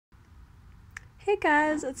Hey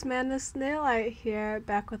guys, it's Madness Nailite here,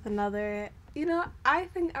 back with another. I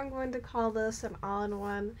think I'm going to call this an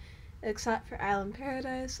all-in-one, except for Island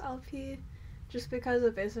Paradise LP, just because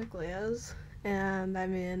it basically is. And I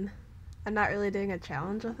mean, I'm not really doing a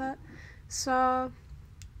challenge with it. So,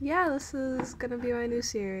 yeah, this is gonna be my new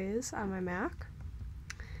series on my Mac.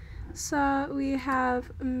 So, we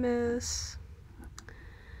have Misty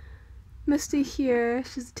here.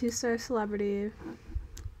 She's a 2-star celebrity.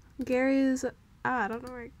 Gary's I don't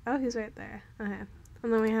know where. Oh, he's right there. Okay.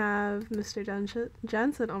 And then we have Mr.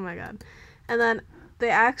 Jensen. Oh my god. And then they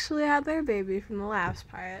actually had their baby from the last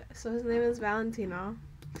part. So his name is Valentino.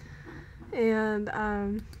 And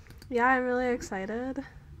yeah, I'm really excited.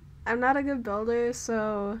 I'm not a good builder,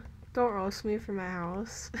 so don't roast me for my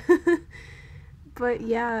house. But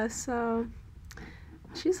yeah, so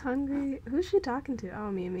she's hungry. Who's she talking to? Oh,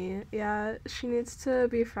 Mimi. Yeah, she needs to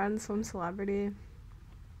befriend some celebrity.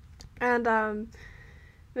 And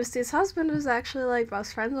Misty's husband was actually like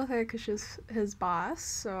best friends with her because she's his boss,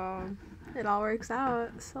 so it all works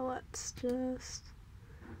out. So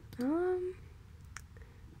um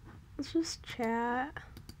let's just chat.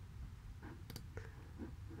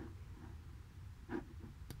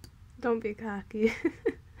 Don't be cocky.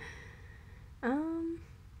 um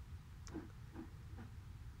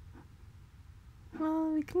well,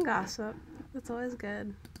 we can gossip. That's always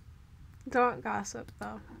good. Don't gossip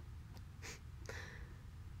though.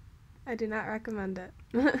 I do not recommend it.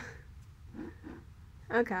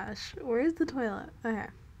 Oh gosh, where's the toilet? Okay.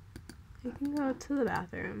 He can go to the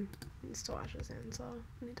bathroom. He needs to wash his hands though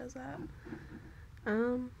when he does that.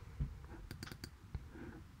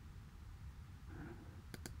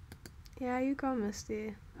 Yeah, you go,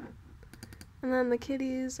 Misty. And then the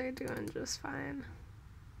kitties are doing just fine.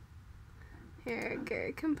 Here,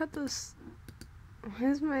 Gary can put this.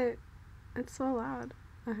 Where's my. It's so loud.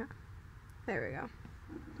 Okay. There we go.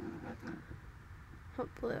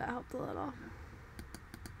 Hopefully that helped a little.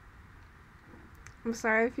 I'm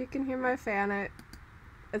sorry if you can hear my fan.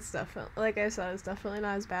 It's definitely, like I said, it's definitely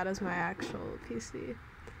not as bad as my actual PC.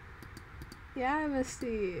 Yeah,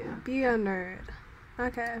 Misty, be a nerd.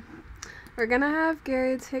 Okay. We're gonna have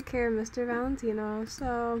Gary take care of Mr. Valentino,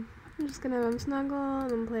 so I'm just gonna have him snuggle and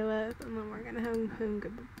then play with, and then we're gonna have him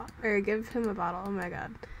give him a bottle. Oh my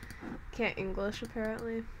god. Can't English,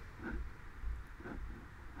 apparently.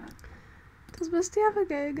 Does Misty have a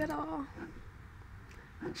gig at all?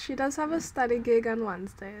 She does have a study gig on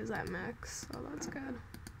Wednesdays at Mix, so that's good.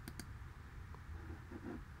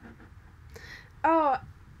 Oh,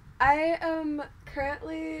 I am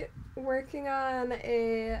currently working on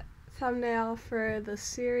a thumbnail for the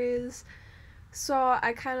series, so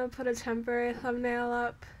I kind of put a temporary thumbnail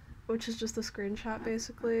up, which is just a screenshot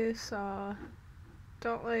basically, so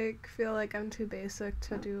don't feel like I'm too basic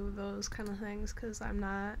to do those kind of things, because I'm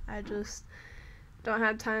not. I just don't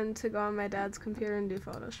have time to go on my dad's computer and do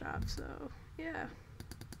Photoshop, so yeah.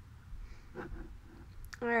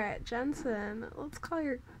 Alright, Jensen, let's call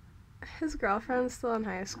his girlfriend's still in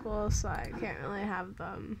high school, so I can't really have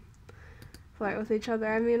them flirt with each other,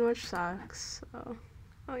 I mean, which sucks, so.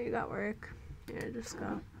 Oh, you got work. Here, just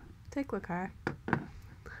go. Take the car. I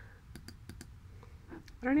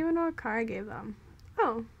don't even know what car I gave them.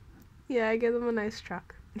 Oh. Yeah, I gave them a nice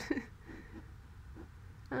truck.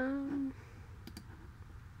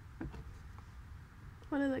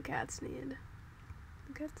 What do the cats need?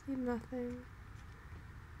 The cats need nothing.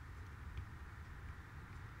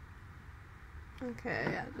 Okay,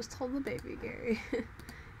 yeah, just hold the baby, Gary.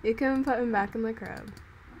 You can put him back in the crib.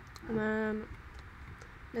 And then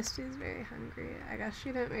Misty's very hungry. I guess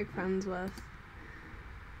she didn't make friends with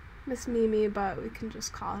Miss Mimi, but we can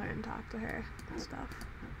just call her and talk to her and stuff.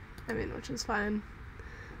 I mean, which is fine.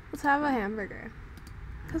 Let's have a hamburger.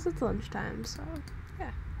 Because it's lunchtime, so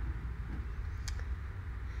yeah.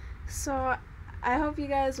 So, I hope you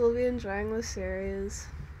guys will be enjoying this series.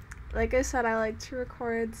 Like I said, I like to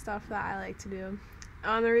record stuff that I like to do.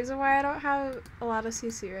 The reason why I don't have a lot of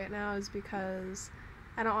CC right now is because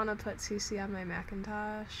I don't want to put CC on my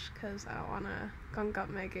Macintosh, because I don't want to gunk up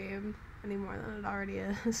my game any more than it already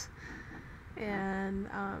is. And,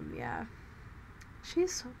 yeah.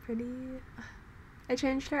 She's so pretty. I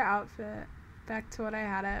changed her outfit back to what I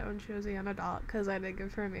had it when she was a young adult, because I did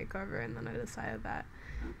give her a makeover, and then I decided that,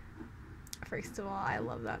 first of all, I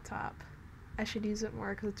love that top. I should use it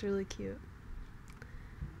more because it's really cute.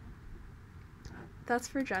 That's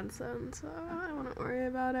for Jensen, so I wouldn't worry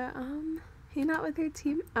about it. Hang out with your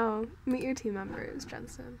team. Oh, meet your team members,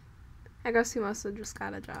 Jensen. I guess he must have just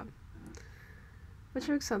got a job. Which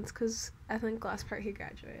makes sense, because I think last part he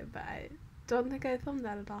graduated, but I don't think I filmed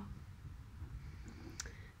that at all.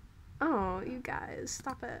 Oh, No, you guys,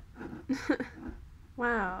 stop it.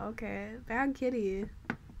 Wow, okay. Bad kitty.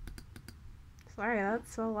 Sorry,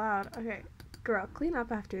 that's so loud. Okay, girl, clean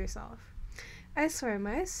up after yourself. I swear,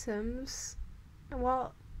 my Sims,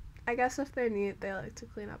 well, I guess if they're neat, they like to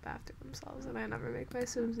clean up after themselves, and I never make my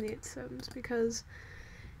Sims neat Sims because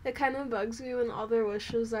it kind of bugs me when all their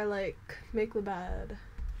wishes are like, make the bed,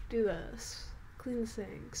 do this, clean the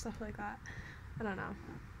sink, stuff like that. I don't know.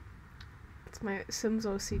 It's my Sims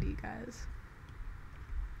OCD, guys.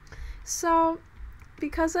 So,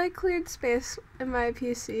 because I cleared space in my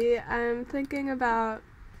PC, I'm thinking about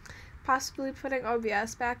possibly putting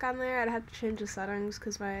OBS back on there. I'd have to change the settings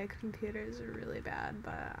because my computers are really bad,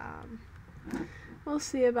 but we'll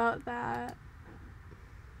see about that.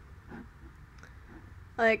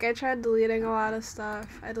 Like, I tried deleting a lot of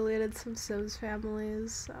stuff. I deleted some Sims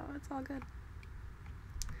families, so it's all good.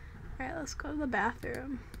 Alright, let's go to the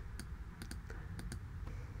bathroom.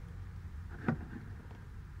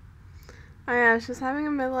 Oh yeah, she's having a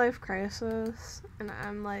midlife crisis, and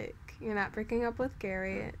I'm like, you're not breaking up with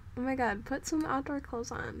Gary. Oh my god, put some outdoor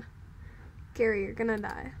clothes on. Gary, you're gonna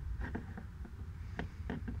die.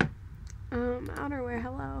 Outerwear,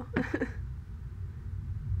 hello.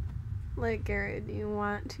 Like, Gary, do you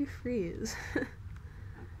want to freeze?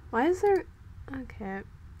 Why is there... Okay,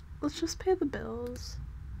 let's just pay the bills.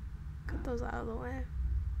 Cut those out of the way.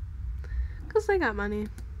 Because they got money.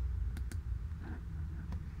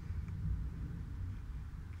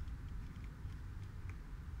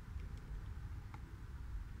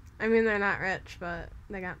 I mean, they're not rich, but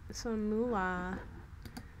they got some moolah.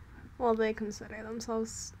 Well, they consider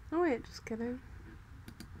themselves... Oh wait, just kidding.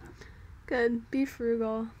 Good. Be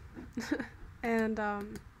frugal. And,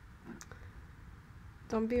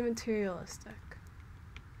 don't be materialistic.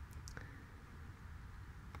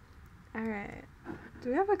 Alright. Do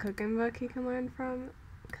we have a cooking book he can learn from?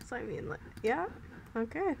 Because, I mean, like, yeah?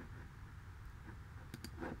 Okay.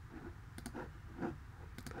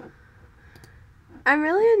 I'm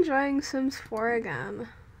really enjoying Sims 4 again.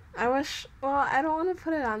 I wish, well, I don't want to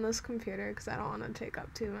put it on this computer because I don't want to take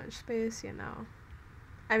up too much space, you know.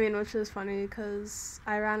 I mean, which is funny because,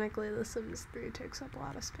 ironically, The Sims 3 takes up a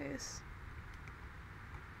lot of space.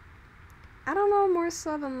 I don't know more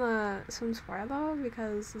so than The Sims 4, though,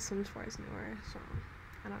 because The Sims 4 is newer, so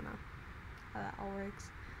I don't know how that all works.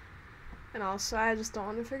 And also, I just don't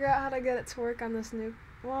want to figure out how to get it to work on this new...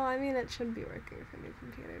 Well, I mean, it should be working for new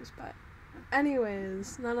computers, but...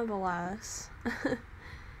 Anyways, nonetheless.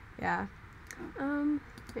 Yeah.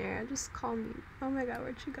 Here, just call me. Oh my god,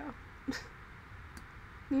 where'd she go?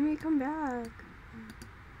 Mimi, come back.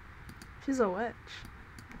 She's a witch.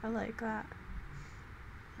 I like that.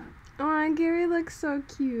 Aw, Gary looks so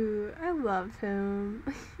cute. I love him.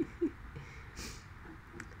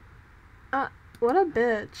 What a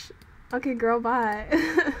bitch. Okay, girl, bye.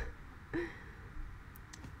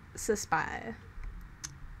 Sis, bye.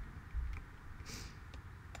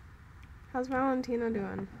 How's Valentino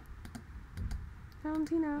doing?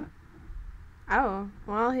 Valentino. Oh,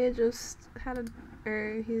 well, he just had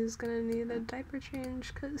he's gonna need a diaper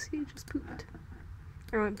change because he just pooped.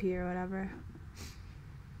 Or went pee or whatever.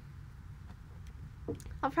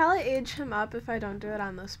 I'll probably age him up if I don't do it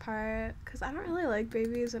on this part, because I don't really like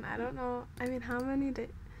babies, and I don't know, I mean, how many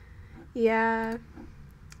yeah.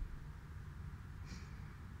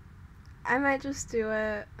 I might just do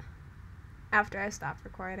it after I stop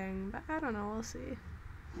recording, but I don't know, we'll see.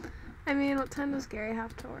 I mean, what time does Gary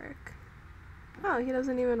have to work? Oh, he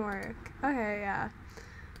doesn't even work. Okay, yeah.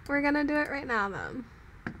 We're gonna do it right now, then.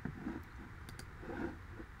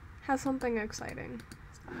 Have something exciting.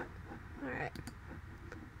 Alright.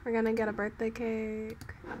 We're gonna get a birthday cake.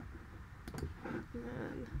 And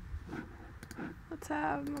then let's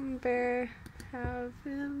have Mama Bear have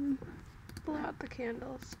him blow out the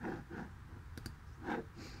candles.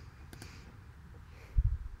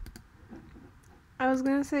 I was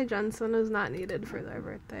gonna say Jensen is not needed for their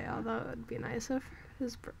birthday, although it would be nice if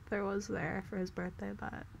his there was there for his birthday,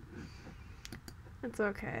 but it's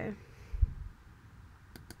okay.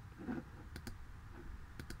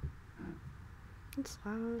 It's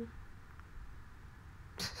loud.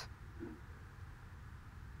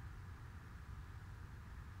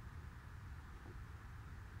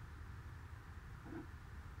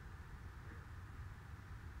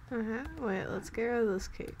 Wait, let's get rid of this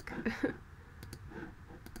cake.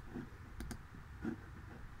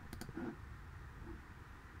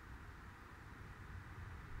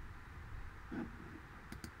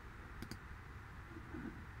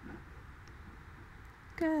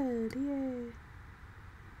 Good, yay.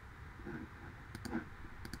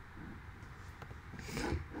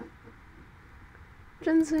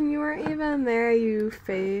 Jensen, you weren't even there, you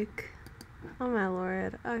fake. Oh my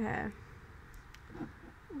lord. Okay.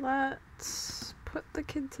 Let's put the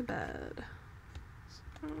kid to bed.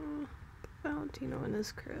 Put Valentino in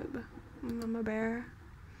his crib. Mama bear.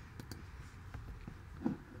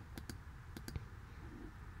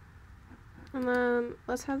 And then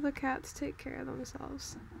let's have the cats take care of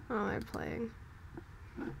themselves. Oh, they're playing.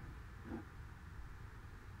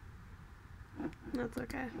 That's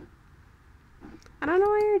okay. I don't know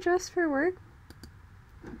why you're dressed for work.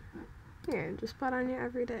 Here, just put on your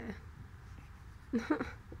everyday.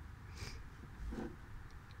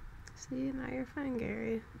 See, now you're fine,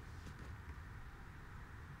 Gary.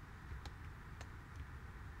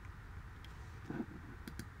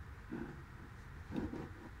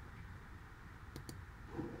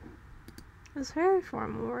 Is very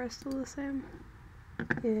formal, we're still the same.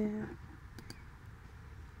 Yeah.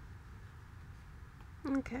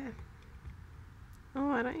 Okay. Oh,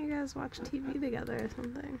 why don't you guys watch TV together or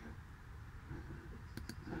something?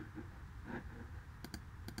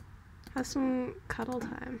 Have some cuddle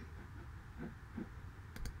time.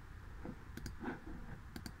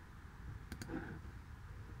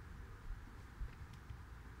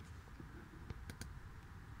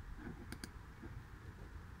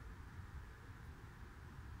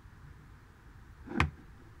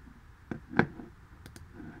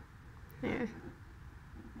 Here.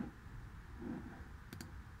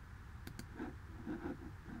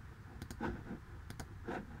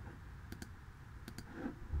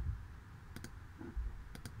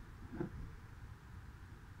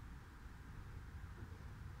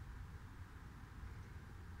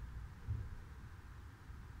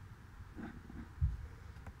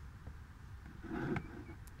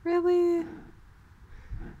 Really?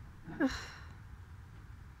 Ugh.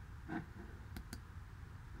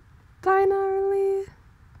 Dinah, really?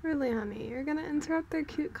 Really, honey? You're gonna interrupt their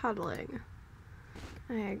cute cuddling.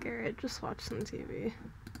 Hey, Garrett, just watch some TV.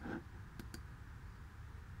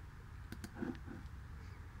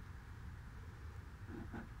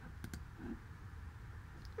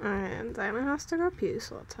 And Dinah has to go pee,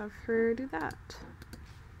 so let's have her do that.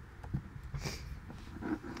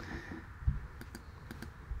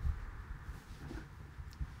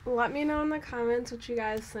 Let me know in the comments what you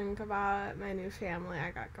guys think about my new family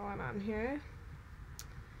I got going on here.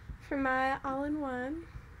 For my all-in-one.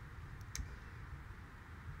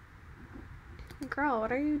 Girl,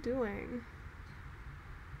 what are you doing?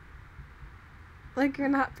 Like, you're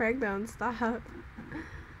not pregnant, stop.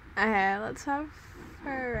 Okay, let's have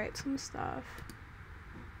her write some stuff.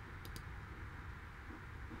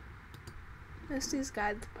 Misty's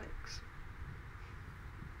guide to bikes.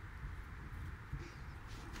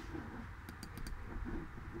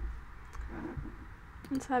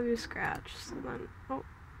 Let's have you scratch, so then, oh.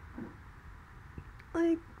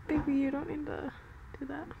 Like, baby, you don't need to do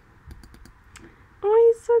that.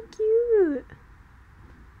 Oh, he's so cute.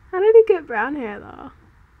 How did he get brown hair, though?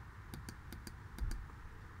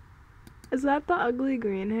 Is that the ugly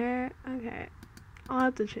green hair? Okay. I'll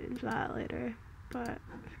have to change that later, but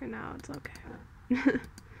for now, it's okay.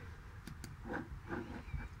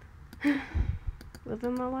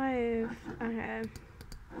 Living the life. Okay.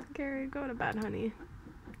 Gary, go to bed, honey.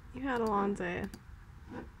 You had a long day.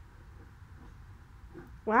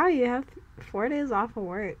 Wow, you have 4 days off of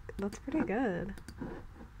work. That's pretty good.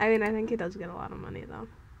 I mean, I think he does get a lot of money, though.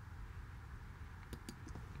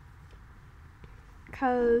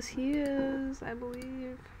 Because he is, I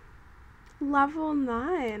believe, level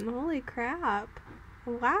 9. Holy crap.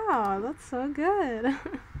 Wow, that's so good.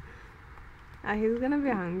 He's gonna be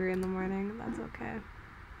hungry in the morning. That's okay.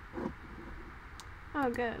 Oh,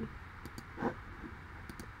 good.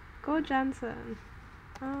 Go, Jensen.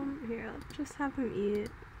 Here, let's just have him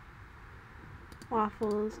eat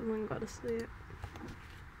waffles and then go to sleep.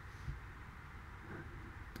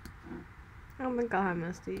 I don't think I'll have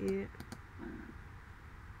Misty eat.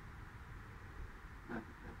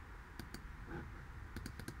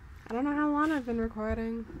 I don't know how long I've been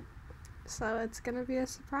recording, so it's gonna be a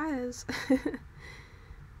surprise.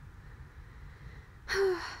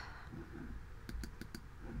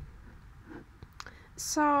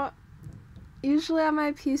 So, usually on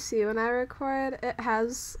my PC when I record, it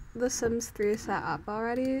has The Sims 3 set up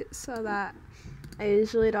already, so that I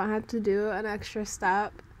usually don't have to do an extra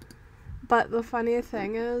step. But the funny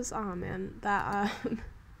thing is, oh man, that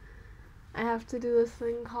I have to do this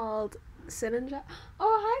thing called Sit and Jet.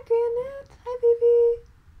 Oh, hi, Granite. Hi, baby.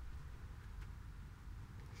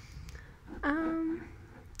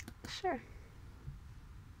 Sure.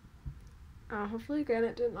 Hopefully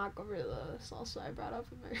Granite didn't knock over the salsa I brought up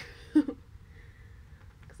in my room.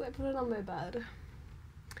 Because I put it on my bed.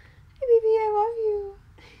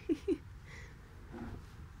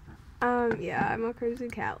 Yeah, I'm a crazy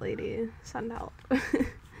cat lady. Send help.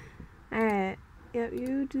 Alright. Yep,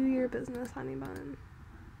 you do your business, honey bun.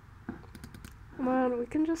 Come on, we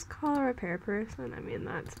can just call a repair person. I mean,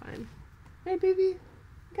 that's fine. Hey, baby.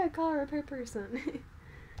 We gotta call a repair person.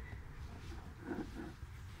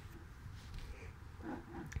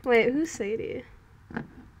 Wait, who's Sadie?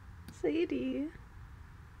 Sadie?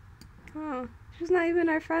 Oh, she's not even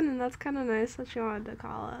our friend, and that's kind of nice that she wanted to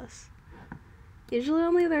call us. Usually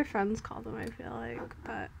only their friends call them, I feel like,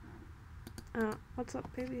 but... Oh, what's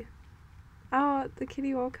up, baby? Oh, the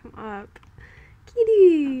kitty woke him up.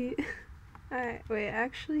 Kitty! Alright, wait,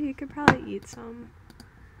 actually, he could probably eat some,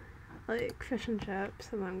 like, fish and chips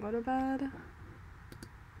and then go to bed.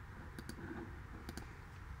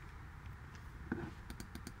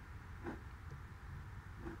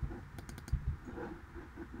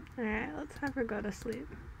 Alright, let's have her go to sleep.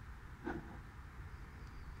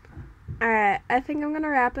 Alright, I think I'm gonna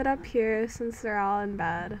wrap it up here since they're all in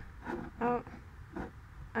bed. Oh,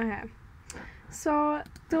 okay. So,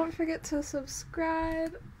 don't forget to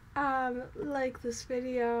subscribe, like this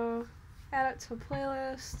video, add it to a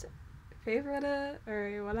playlist, favorite it,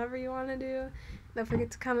 or whatever you want to do. Don't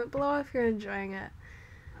forget to comment below if you're enjoying it.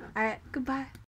 Alright, goodbye.